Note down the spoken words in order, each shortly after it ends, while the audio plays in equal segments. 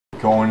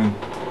going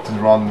to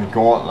run the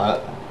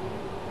gauntlet.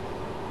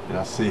 And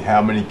I'll see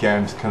how many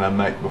games can I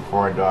make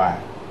before I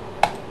die.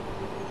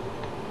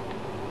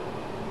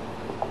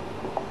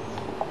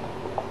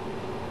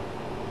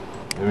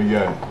 There we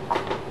go.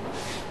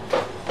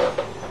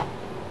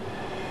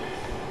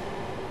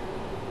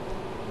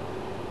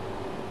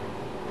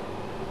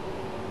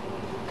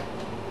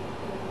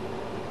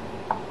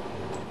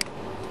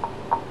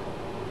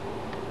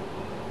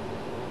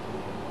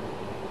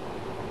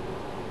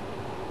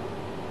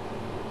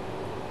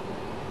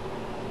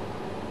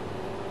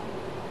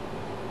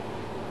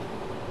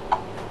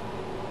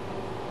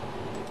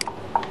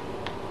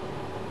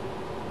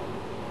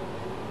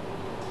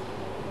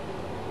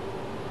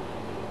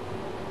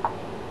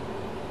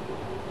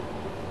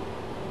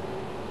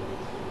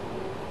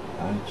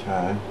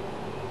 Okay.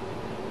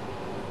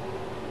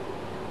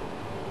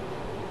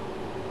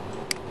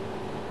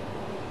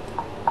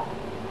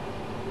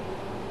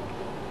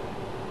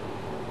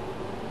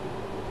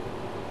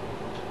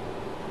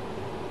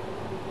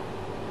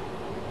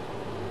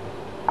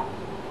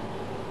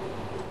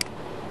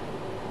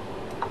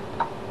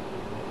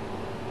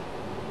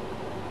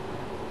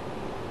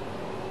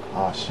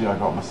 Oh shit, I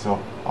got myself,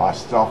 I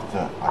stopped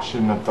it. I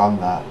shouldn't have done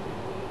that.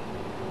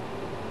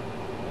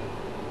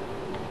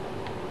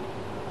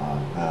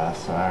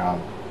 So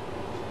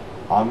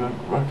I'm in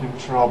fucking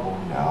trouble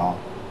now.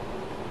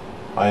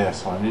 Oh yeah,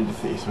 so I need to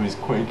see so his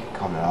queen can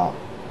come out.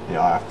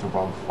 Yeah, I have to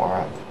run for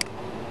it.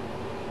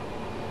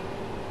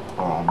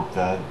 Or I'm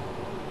dead.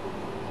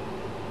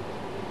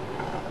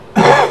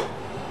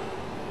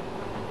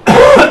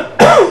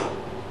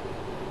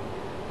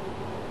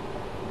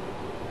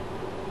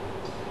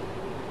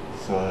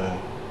 So,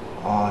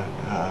 I'm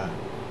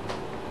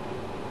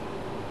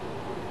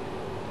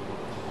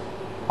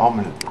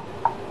gonna.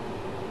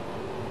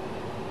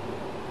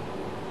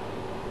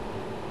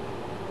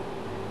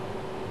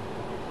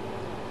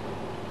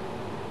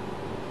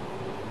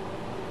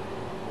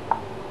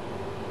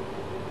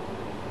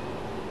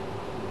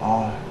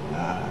 Oh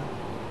no.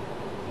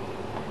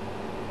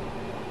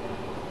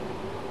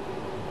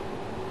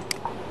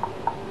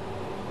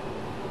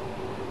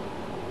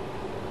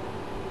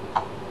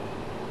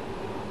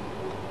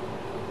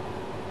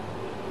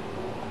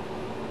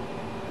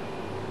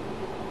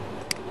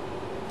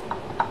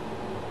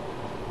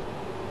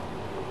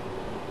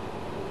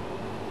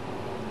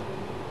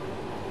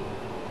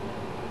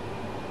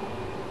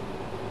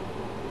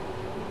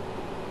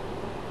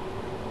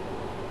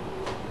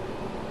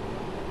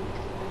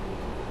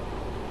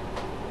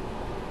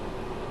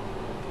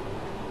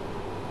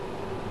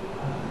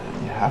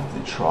 Have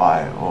to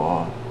try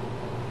or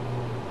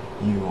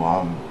you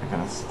are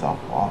gonna stop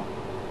up.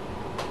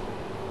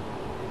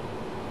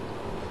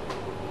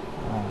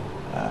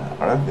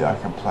 I don't think I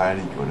can play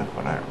any good if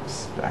I don't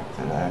respect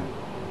it, eh?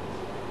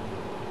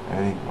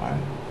 Anyway.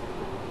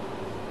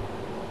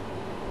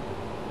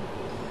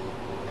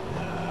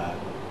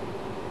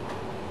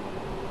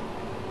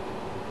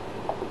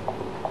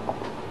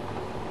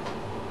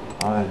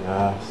 Oh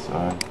yeah, so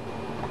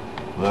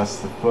well, that's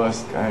the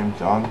first game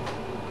done.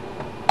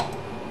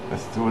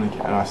 Let's do it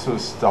again. I sort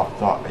of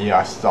stopped up. Yeah,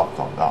 I stopped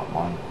on that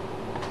one.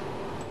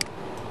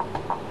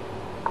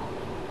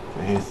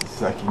 So here's the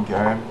second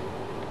game.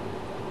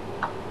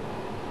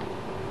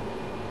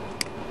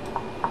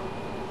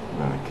 I'm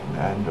going to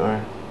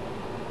commando.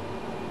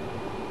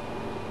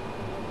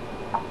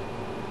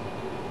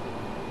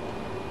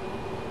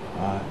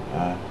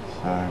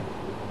 So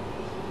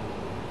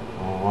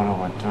well, what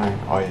am I doing?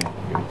 Oh yeah,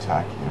 you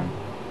attack him.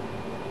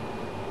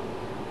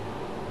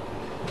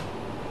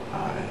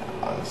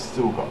 I've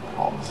still got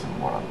problems in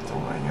what I'm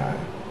doing, eh?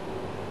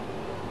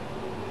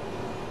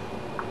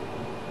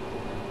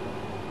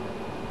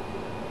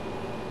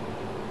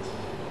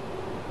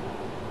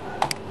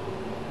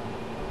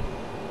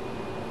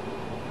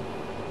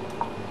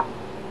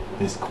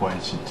 His queen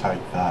should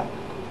take that.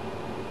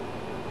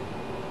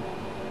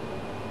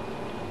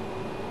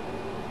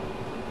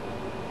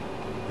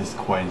 His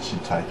queen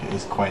should take it.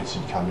 His queen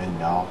should come in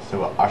now. So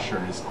we're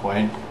ushering his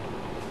queen.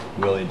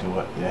 Will he do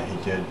it? Yeah, he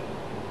did.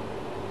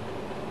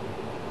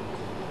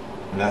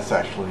 And that's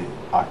actually,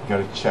 I can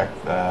go to check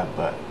there,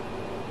 but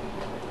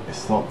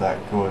it's not that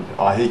good.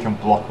 Oh, he can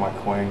block my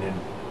queen in.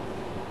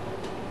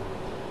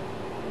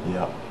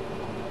 Yep.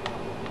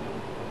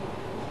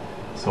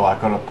 So I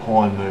got a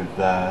pawn move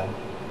there.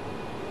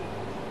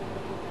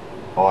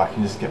 Oh, I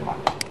can just get my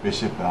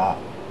bishop out.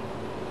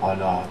 Oh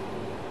no.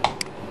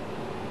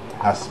 It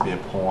has to be a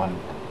pawn.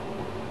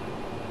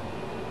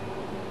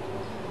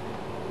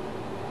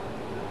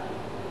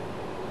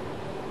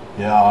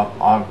 Yeah,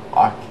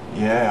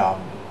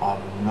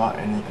 I'm not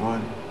any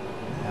good.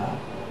 Yeah.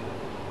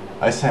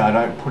 I say I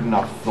don't put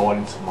enough thought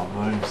into my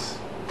moves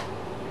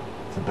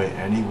to beat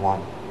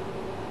anyone.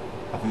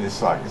 I think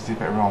it's like as if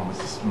everyone was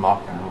just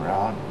mucking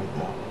around with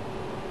the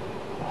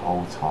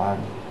whole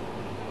time.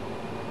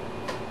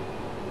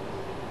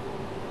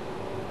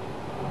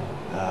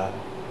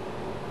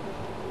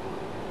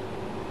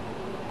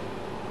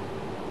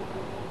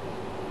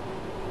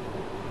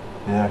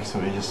 Yeah, so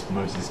he just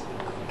moves his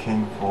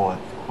king forward.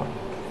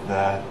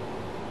 there.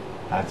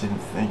 I didn't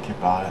think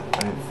about it. I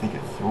didn't think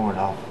it through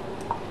enough.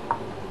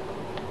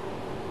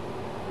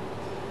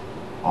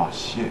 Oh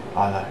shit,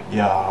 I know.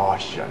 Yeah, oh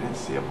shit, I didn't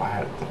see if I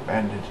had it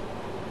defended.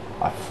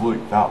 I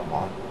fluked that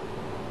one.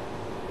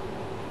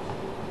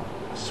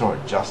 I saw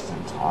it just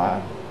in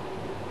time.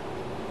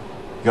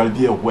 You gotta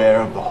be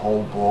aware of the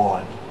whole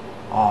board.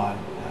 Oh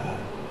no.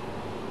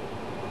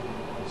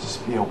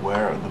 Just be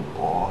aware of the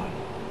board.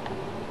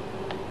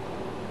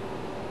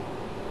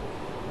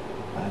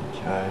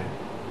 Okay.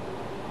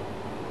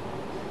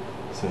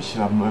 So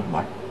should I move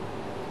my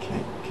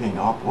king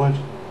upward?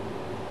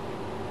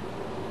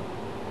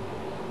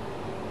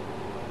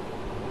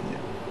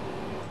 Yeah.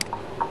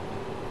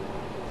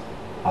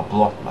 I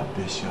blocked my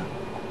bishop.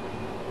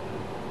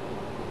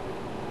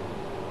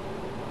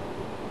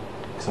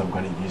 Because I'm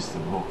going to use the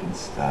rook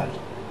instead.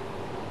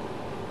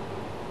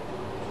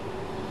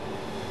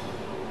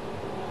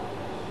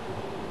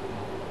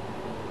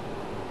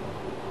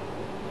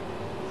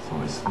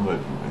 So it's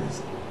moving with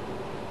his.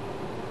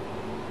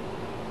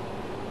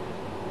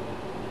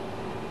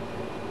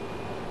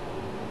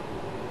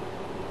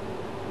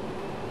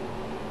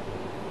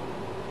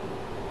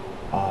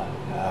 Oh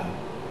no.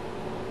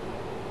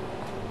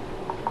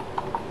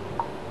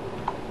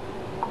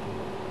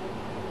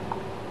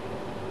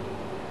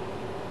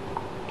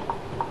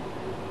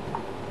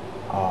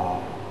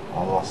 Oh,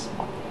 I lost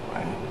my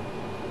way.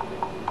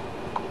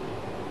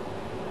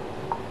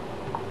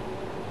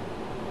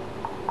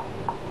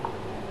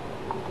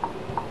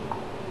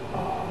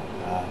 Oh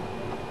no.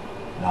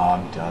 No,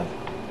 I'm dead.